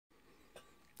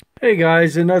Hey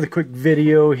guys, another quick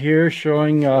video here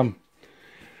showing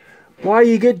why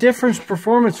you get different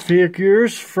performance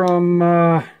figures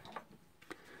from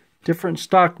different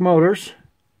stock motors.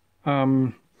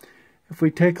 If we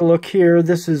take a look here,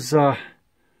 this is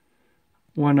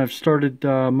one I've started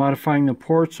modifying the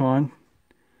ports on.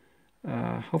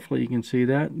 Hopefully you can see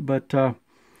that, but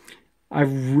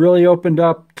I've really opened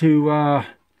up to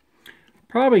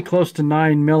probably close to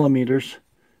 9 millimeters.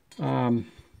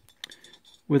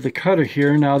 With the cutter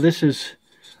here. Now this is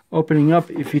opening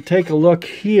up. If you take a look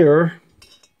here,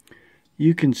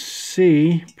 you can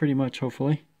see pretty much,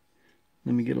 hopefully,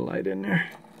 let me get a light in there,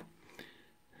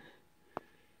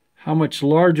 how much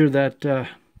larger that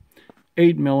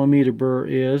 8 millimeter burr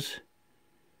is,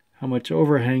 how much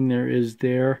overhang there is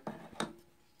there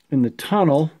in the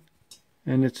tunnel.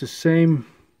 And it's the same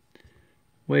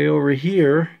way over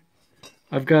here.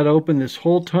 I've got to open this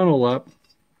whole tunnel up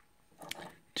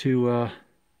to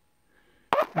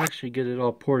actually get it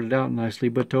all ported out nicely,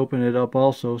 but to open it up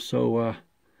also, so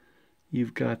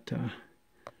you've got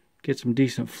get some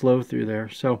decent flow through there.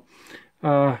 So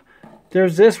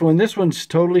there's this one. This one's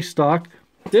totally stock.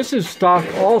 This is stock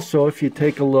also. If you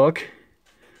take a look,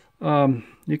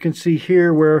 you can see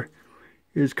here where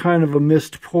is kind of a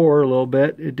missed pour a little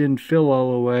bit. It didn't fill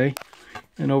all the way,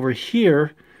 and over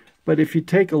here. But if you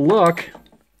take a look,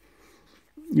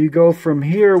 you go from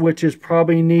here, which is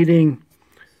probably needing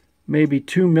maybe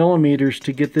 2 millimeters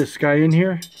to get this guy in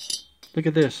here. Look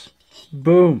at this.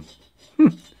 Boom.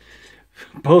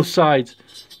 Both sides.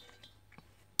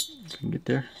 If I can get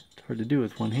there. It's hard to do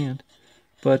with one hand.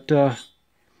 But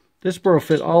this burr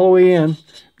fit all the way in.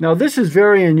 Now this is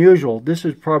very unusual. This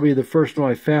is probably the first one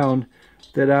I found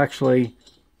that actually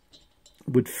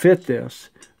would fit this.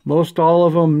 Most all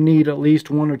of them need at least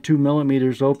 1 or 2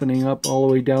 millimeters opening up all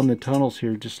the way down the tunnels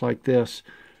here, just like this.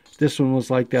 This one was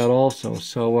like that also.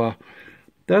 So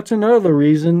that's another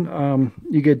reason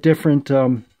you get different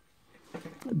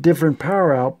different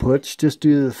power outputs, just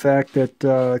due to the fact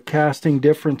that casting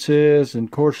differences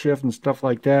and core shift and stuff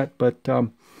like that. But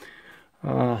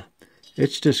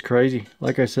it's just crazy.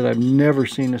 Like I said, I've never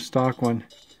seen a stock one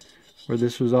where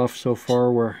this was off so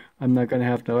far where I'm not going to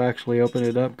have to actually open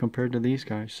it up compared to these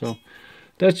guys. So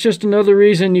that's just another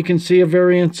reason you can see a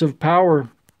variance of power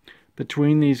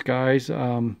between these guys.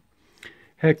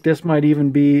 Heck, this might even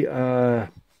be a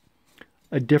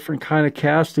different kind of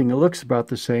casting. It looks about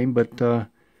the same, but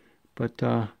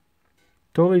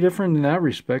totally different in that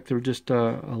respect. They're just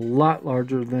a lot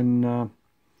larger than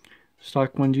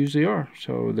stock ones usually are.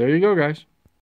 So there you go, guys.